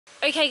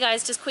Okay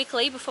guys, just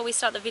quickly before we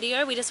start the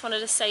video, we just wanted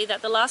to say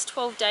that the last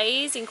 12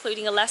 days,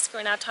 including Alaska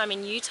and our time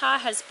in Utah,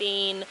 has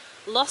been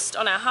lost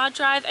on our hard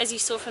drive. As you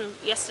saw from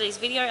yesterday's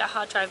video, our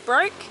hard drive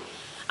broke.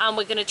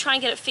 We're going to try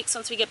and get it fixed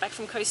once we get back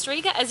from Costa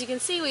Rica. As you can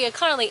see, we are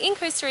currently in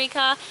Costa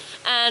Rica,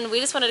 and we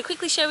just wanted to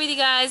quickly share with you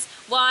guys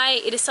why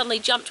it has suddenly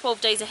jumped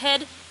 12 days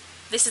ahead.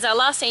 This is our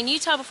last day in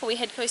Utah before we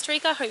head to Costa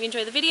Rica. Hope you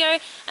enjoy the video,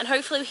 and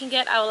hopefully we can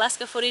get our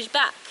Alaska footage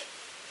back.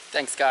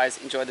 Thanks guys,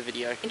 enjoy the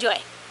video. Enjoy.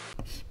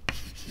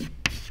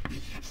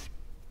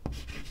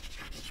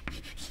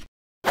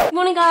 Good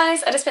morning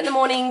guys, I just spent the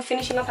morning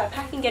finishing up our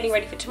packing, getting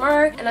ready for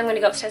tomorrow, and I'm going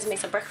to go upstairs and make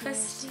some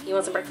breakfast. You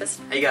want some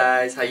breakfast? Hey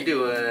guys, how you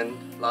doing?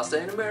 Last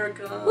day in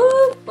America.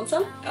 Woo! Want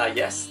some?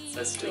 Yes,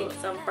 let's do it.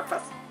 Some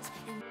breakfast.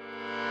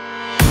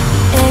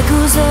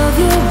 Echoes of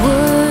your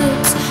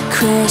words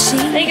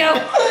crashing. There you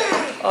go.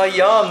 Oh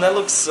yum, that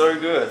looks so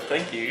good,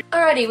 thank you.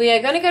 Alrighty, we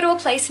are going to go to a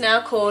place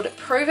now called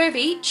Provo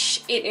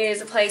Beach. It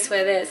is a place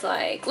where there's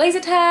like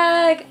laser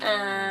tag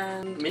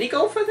and Mini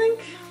golf, I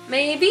think?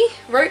 maybe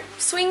rope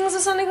swings or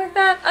something like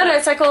that. I don't know,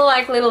 it's like all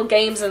like little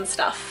games and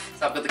stuff.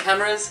 So I've got the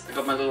cameras, I've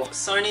got my little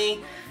Sony,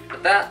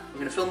 got that, I'm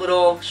gonna film it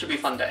all, should be a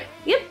fun day.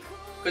 Yep.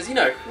 Because you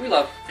know, we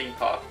love theme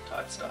park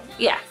type stuff.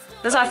 Yeah,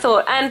 that's what I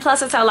thought. And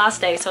plus it's our last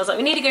day, so I was like,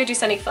 we need to go do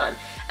something fun.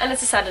 And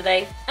it's a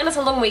Saturday, and it's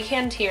a long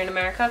weekend here in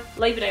America.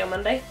 Labor Day on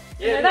Monday.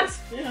 Yeah, you know that?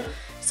 Yeah.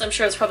 So I'm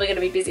sure it's probably going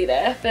to be busy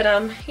there. But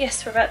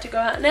yes, we're about to go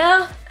out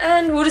now,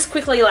 and we'll just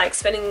quickly like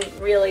spending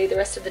really the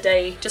rest of the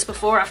day just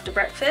before after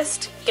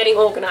breakfast, getting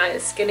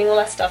organised, getting all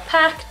that stuff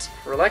packed,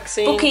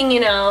 Relaxing. booking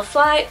in our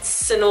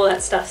flights and all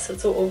that stuff, so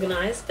it's all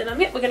organised. But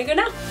yeah, we're going to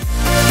go now.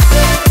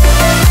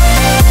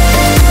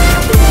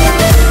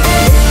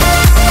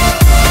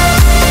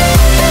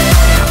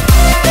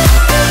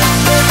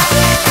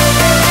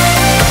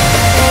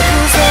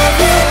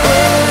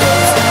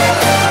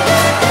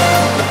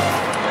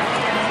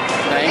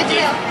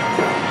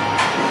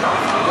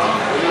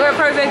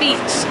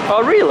 Oh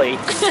really?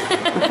 Resort.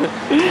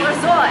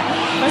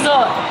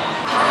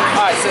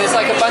 Alright, so there's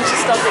like a bunch of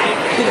stuff that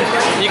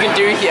you can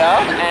do here,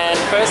 and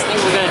first thing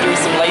we're going to do is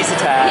some laser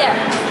tag.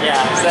 Yeah,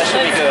 so that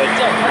should be good.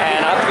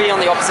 And I have to be on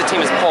the opposite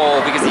team as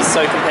Paul because he's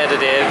so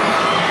competitive,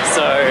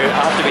 so I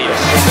have to beat him.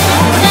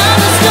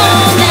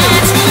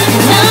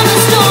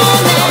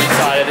 I'm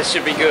excited, this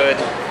should be good.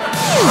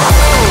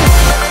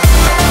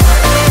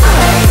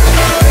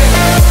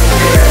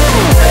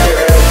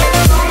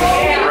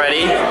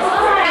 Ready?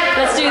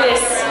 Let's do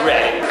this.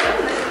 Ready.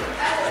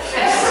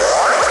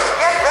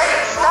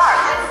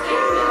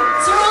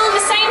 So we're all on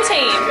the same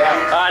team.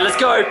 Alright, let's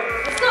go.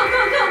 Let's go,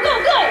 go, go, go,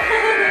 go.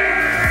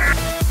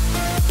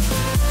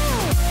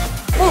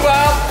 Move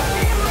up.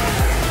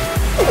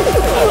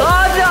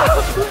 Oh no.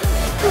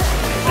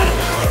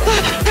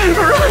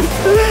 Run.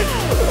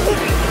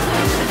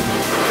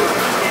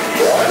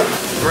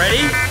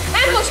 Ready?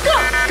 And let's go.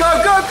 Go,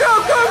 go, go,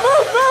 go,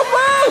 move, move,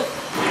 move.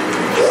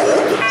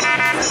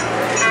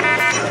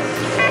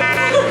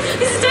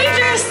 This is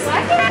dangerous.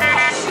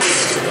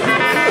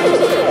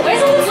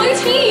 Where's all the blue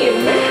team?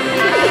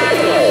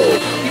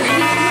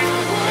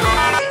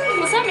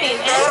 What's that mean?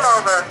 Game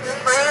over.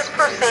 Please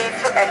proceed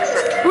to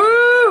exit.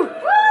 Woo!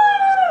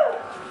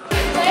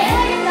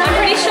 I'm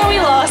pretty sure we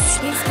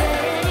lost.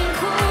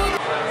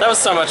 That was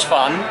so much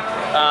fun.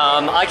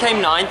 I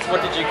came 9th.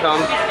 What did you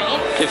come?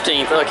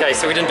 15th. Okay,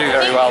 so we didn't do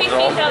very well at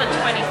all. 15th out of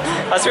 20.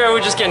 I swear we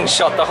were just getting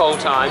shot the whole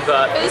time,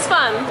 but It was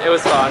fun. it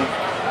was fun.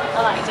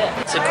 I liked it.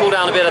 To cool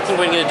down a bit, I think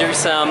we're going to do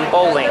some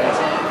bowling.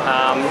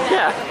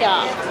 Yeah,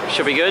 Yeah.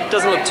 should be good.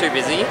 Doesn't look too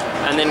busy.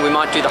 And then we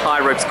might do the high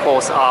ropes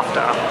course after.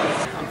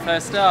 I'm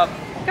first up.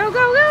 Go,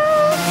 go, go!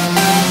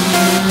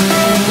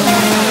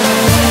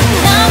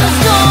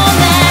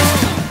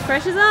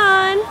 Pressure's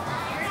on.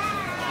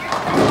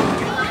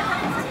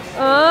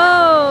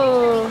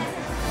 Oh.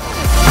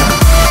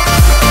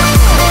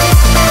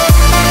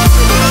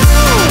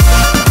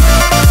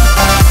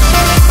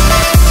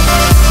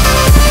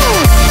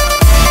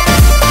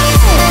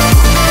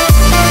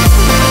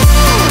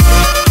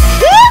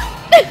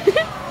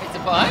 It's a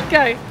bike.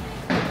 Go.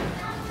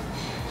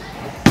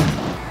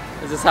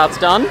 Is this how it's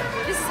done?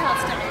 This is how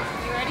it's done.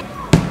 You ready?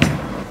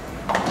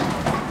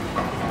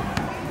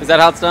 Is that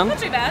how it's done? Not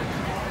too bad.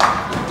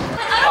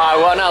 I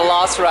won our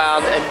last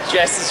round and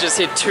Jess has just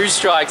hit 2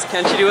 strikes.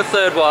 Can she do a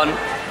third one?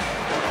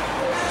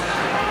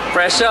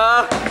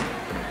 Pressure.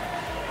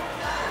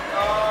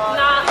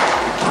 Nah.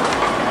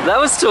 That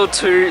was still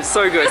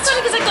so good. That's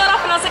only because I got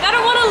up and I was like, I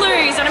don't want to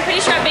lose, and I'm pretty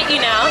sure I beat you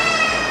now.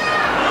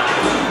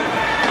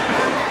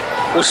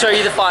 We'll show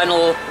you the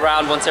final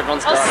round once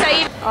everyone's I'll done.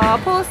 save. Oh,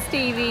 poor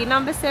Stevie,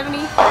 number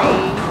 73.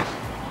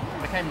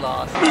 I came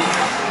last.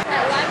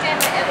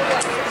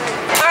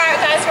 Alright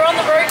guys, we're on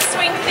the rope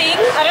swing thing.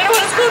 I don't know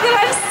what it's called, but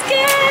I'm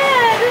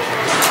scared.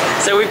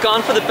 So we've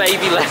gone for the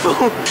baby level,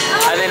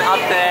 and then up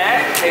there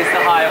is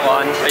the higher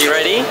one. Are you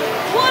ready?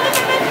 What am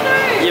I meant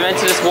to do? You're meant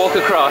to just walk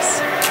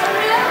across. I'm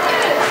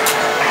nervous.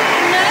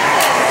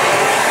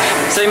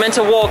 So you're meant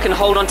to walk and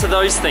hold onto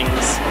those things.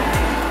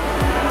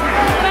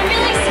 But I'm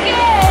really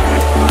scared.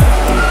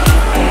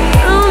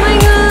 Oh my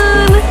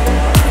god.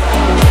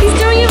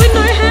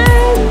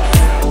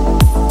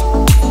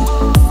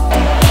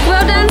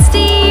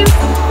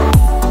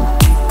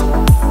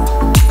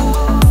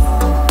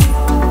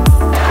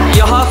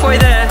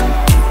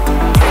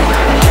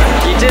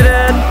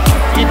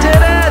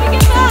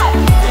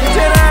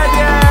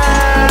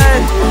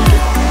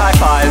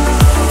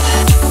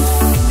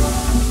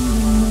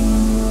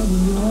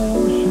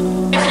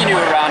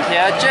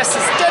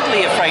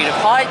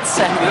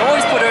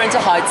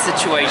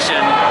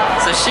 situation.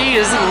 So she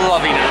is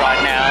loving it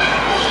right now.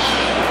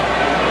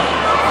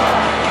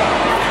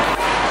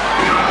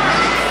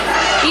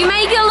 You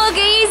make it look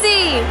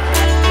easy.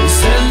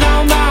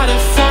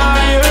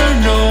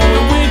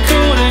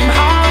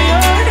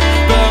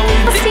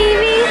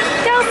 Stevie,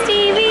 go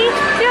Stevie,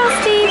 go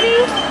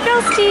Stevie,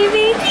 go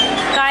Stevie.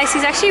 Guys,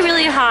 he's actually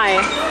really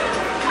high.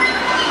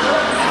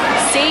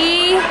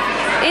 See?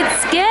 It's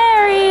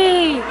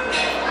scary.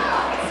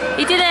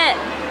 You did it.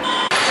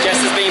 Jess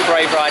is being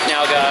brave right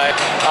now, guys.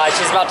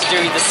 She's about to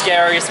do the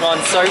scariest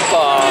one so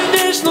far.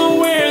 There's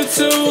nowhere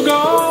to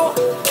go,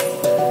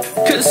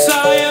 'cause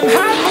I am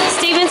happy.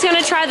 Steven's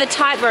gonna try the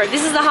tightrope.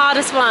 This is the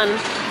hardest one.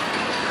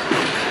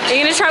 Are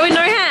you gonna try with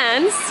no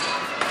hands?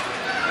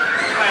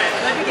 Wait,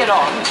 let me get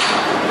on.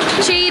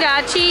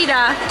 Cheetah,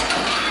 cheetah.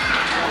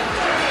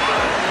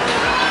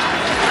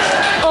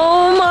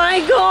 Oh my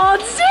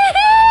God, Steve!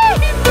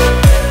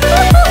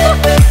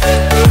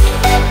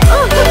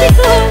 Oh my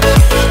God.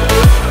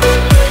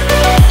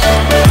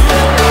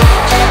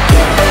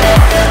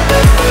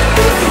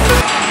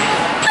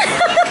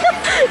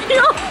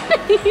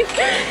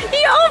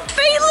 Your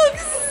feet look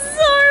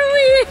so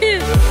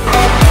weird.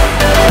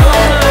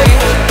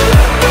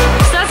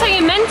 So that's how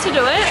you're meant to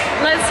do it.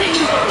 Let's see.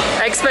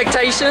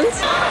 Expectations?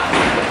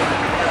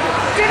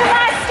 Do the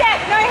last step,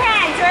 no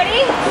hands,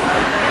 ready?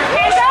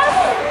 Hands up,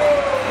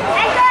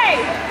 and go.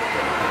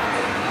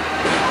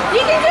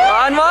 You can do it.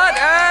 On what?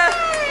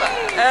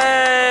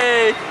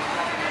 Hey!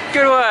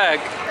 Good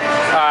work.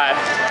 Alright,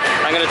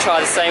 I'm gonna try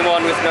the same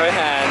one with no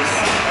hands.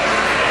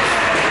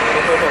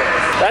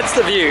 That's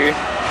the view.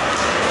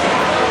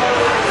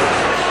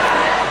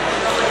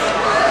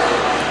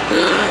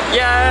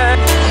 Yeah!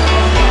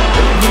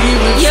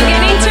 You're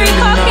getting too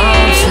cocky.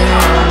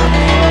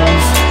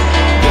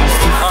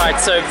 Alright,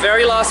 so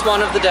very last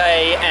one of the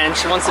day, and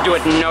she wants to do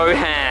it no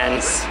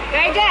hands.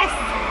 Go, Jess.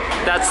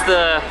 That's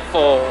the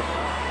fall.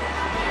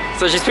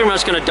 So she's pretty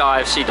much gonna die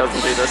if she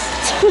doesn't do this.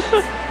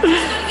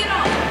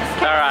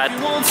 Alright.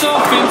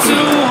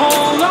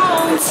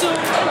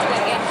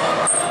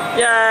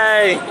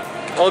 Yay!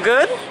 All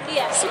good?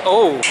 Yes.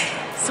 Oh,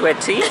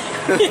 sweaty.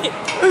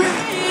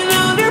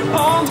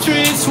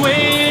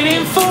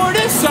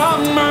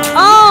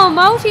 Oh,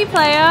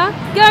 multiplayer.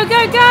 Go,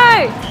 go,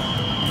 go.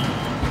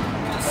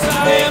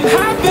 I am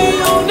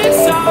happy on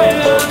this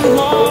island,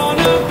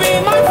 wanna be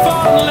my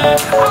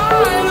fatherland. I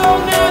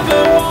don't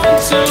ever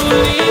want to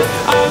leave,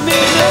 I'm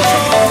in a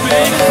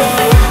tropic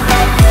club.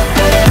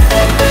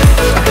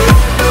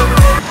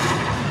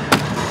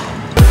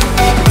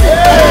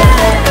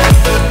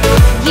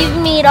 Give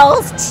me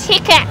those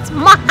tickets,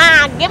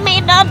 maha! Give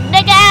me those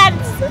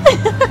tickets!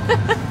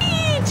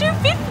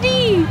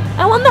 250.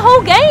 I won the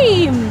whole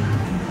game.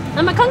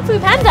 I'm a Kung Fu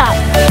Panda.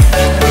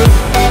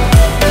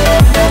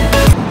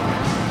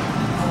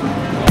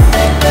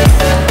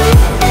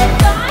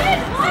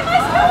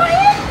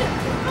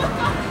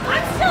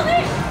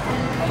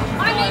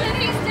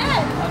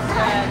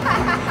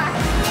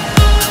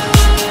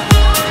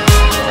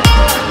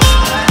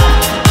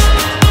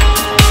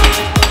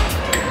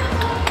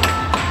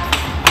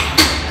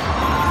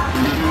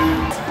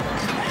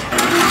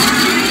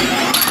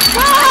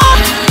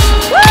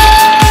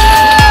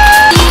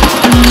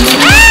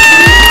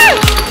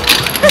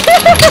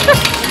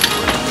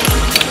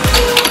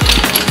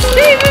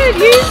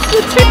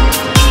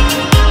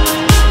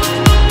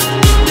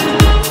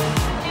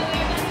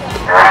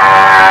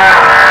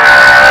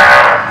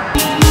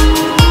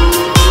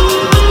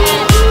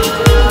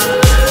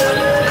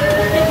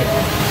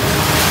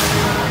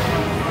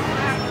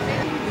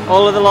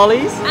 All of the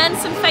lollies? And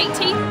some fake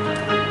teeth.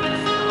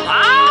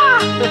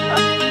 Ah!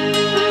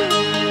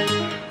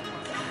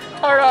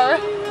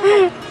 Alright.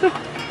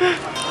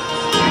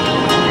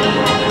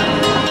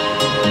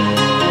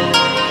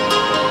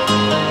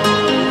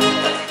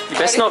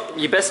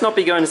 You best not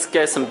be going to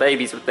scare some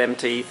babies with them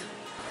teeth.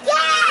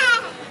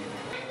 Yeah!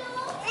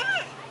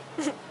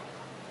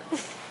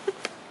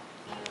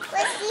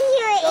 What's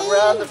here? Come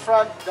around the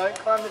front, don't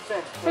climb the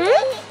fence.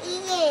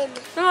 Ian.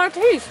 No,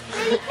 teeth.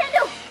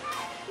 Nintendo.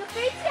 Your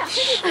face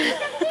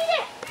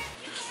here.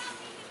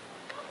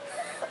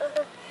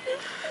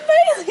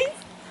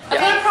 I've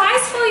got a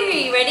prize for you.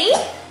 You ready?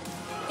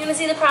 You want to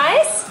see the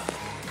prize?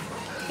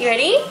 You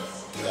ready?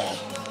 Yeah.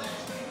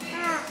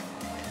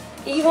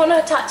 You want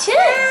to touch it?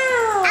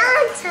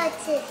 I'll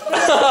touch it.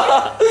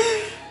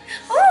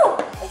 Oh,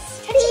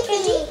 it's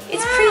pretty.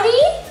 It's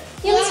pretty.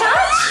 You want to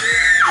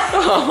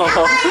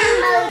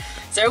touch?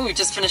 So we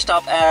just finished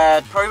up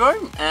at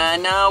Provo,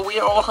 and now we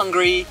are all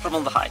hungry from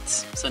all the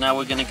heights. So now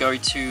we're gonna go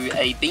to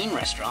a bean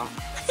restaurant.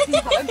 A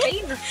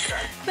bean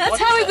restaurant. That's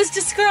how it was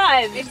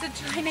described. It's a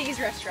Chinese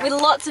restaurant. With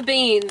lots of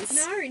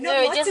beans.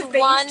 No, just of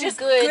beans, one just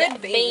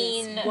good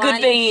bean. Good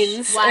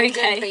beans. One Okay.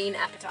 good bean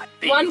appetite.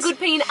 Beans. One good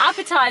bean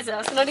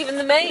appetizer, so not even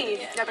the main.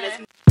 No, but it's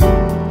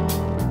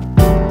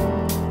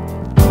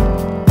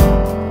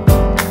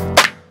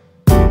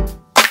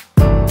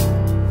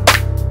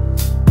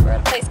We're at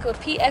a place called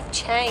PF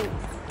Chang's.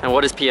 And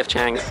what is PF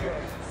Chang's?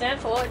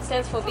 It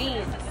stands for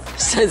beans.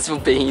 stands for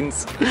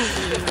beans.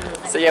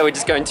 So yeah, we're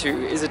just going to,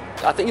 is it,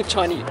 I think it's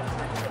Chinese.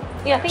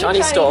 Yeah, I think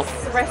Chinese stall.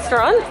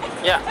 restaurant.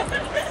 Yeah.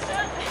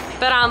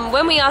 But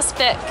when we asked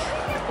Beck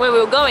where we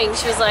were going,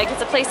 she was like,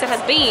 it's a place that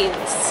has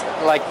beans.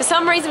 Like, For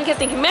some reason we kept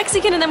thinking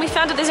Mexican, and then we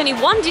found out there's only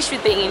one dish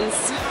with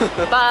beans.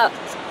 But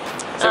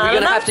so we're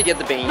gonna have to get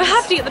the beans. we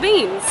have to get the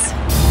beans.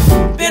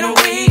 Been a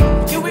week,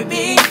 you with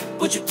me,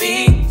 would you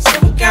be so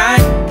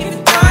kind? Give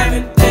it time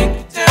and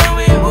think, tell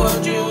me,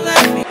 would you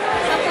let me?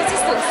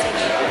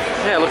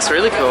 Yeah, it looks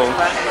really cool.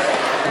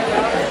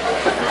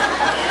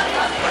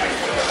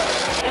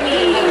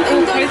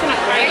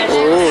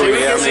 Oh,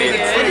 yummy.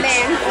 And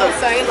then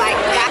also like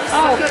wraps.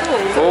 Oh,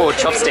 cool. Oh,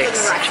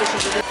 chopsticks.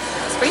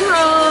 Spring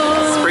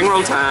roll. Spring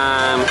roll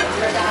time.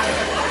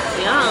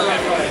 Yum.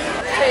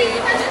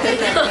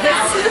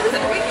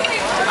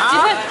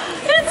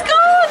 It's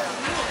gone.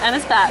 And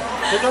it's back.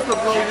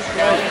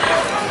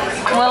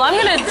 Well, I'm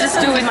gonna just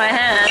do it with my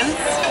hands.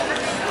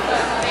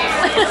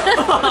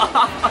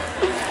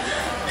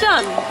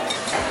 Done.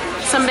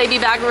 Some baby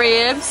back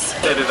ribs.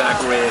 Baby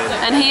back ribs.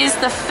 And here's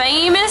the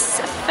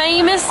famous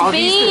beans.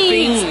 These the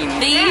beans.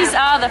 These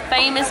are the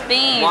famous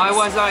beans. Why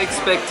was I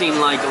expecting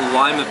like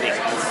lima beans?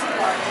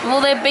 Well,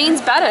 they're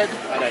beans battered.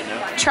 I don't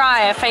know.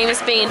 Try a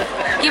famous bean.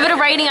 Give it a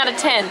rating out of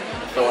 10.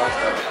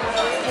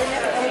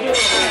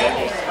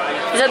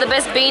 Is that the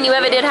best bean you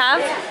ever did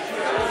have?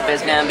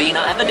 Best damn bean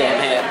I ever damn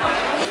had.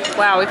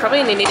 Wow, we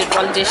probably only needed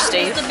one dish,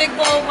 Steve. The big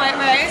bowl of white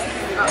rice.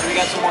 We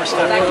got some more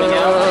stuff.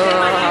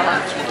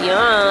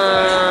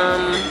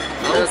 Yum.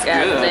 Looks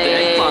good. The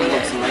eggplant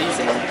looks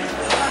amazing.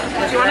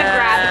 Do you want to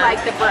grab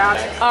like the brown?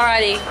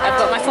 Alrighty, I've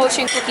got my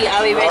fortune cookie.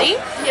 Are we ready?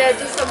 Yeah,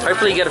 just some.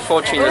 Hopefully you get a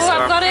fortune this Oh,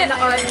 I've time. got it. The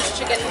orange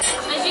chicken.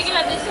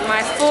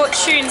 My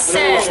fortune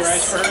says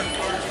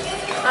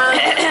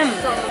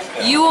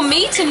you will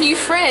meet a new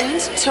friend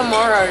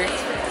tomorrow.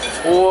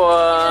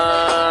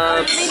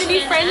 What? Meet a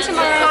new friend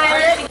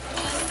tomorrow.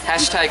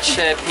 Hashtag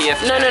share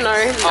PF. No,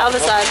 the other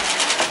side.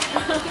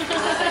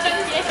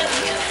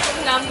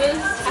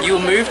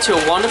 You'll move to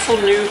a wonderful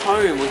new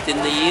home within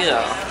the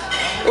year.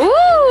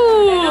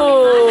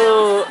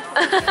 Ooh!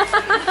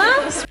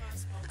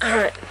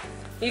 Alright,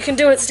 you can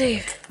do it,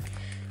 Steve.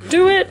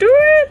 Do it, do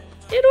it!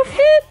 It'll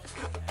fit!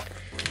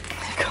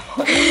 Come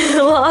on.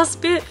 The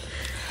last bit.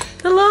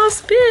 The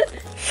last bit.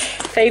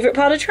 Favorite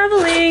part of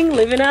traveling,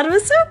 living out of a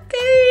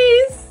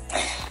suitcase.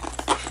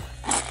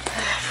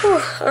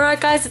 Alright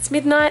guys, it's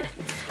midnight.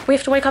 We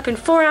have to wake up in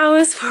 4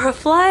 hours for a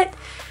flight.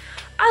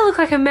 I look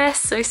like a mess,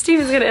 so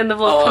Steven's gonna end the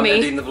vlog for me. I'm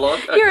ending the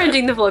vlog? Okay. You're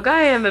ending the vlog,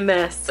 I am a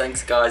mess.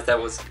 Thanks guys, that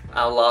was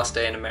our last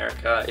day in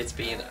America. It's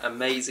been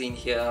amazing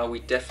here. We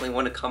definitely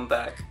want to come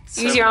back.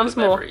 Use your arms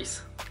more.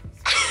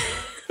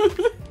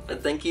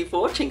 But thank you for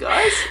watching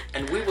guys,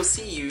 and we will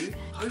see you,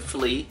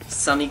 hopefully,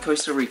 sunny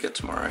Costa Rica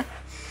tomorrow.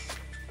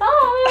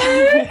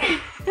 Bye!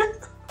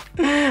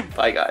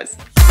 Bye guys.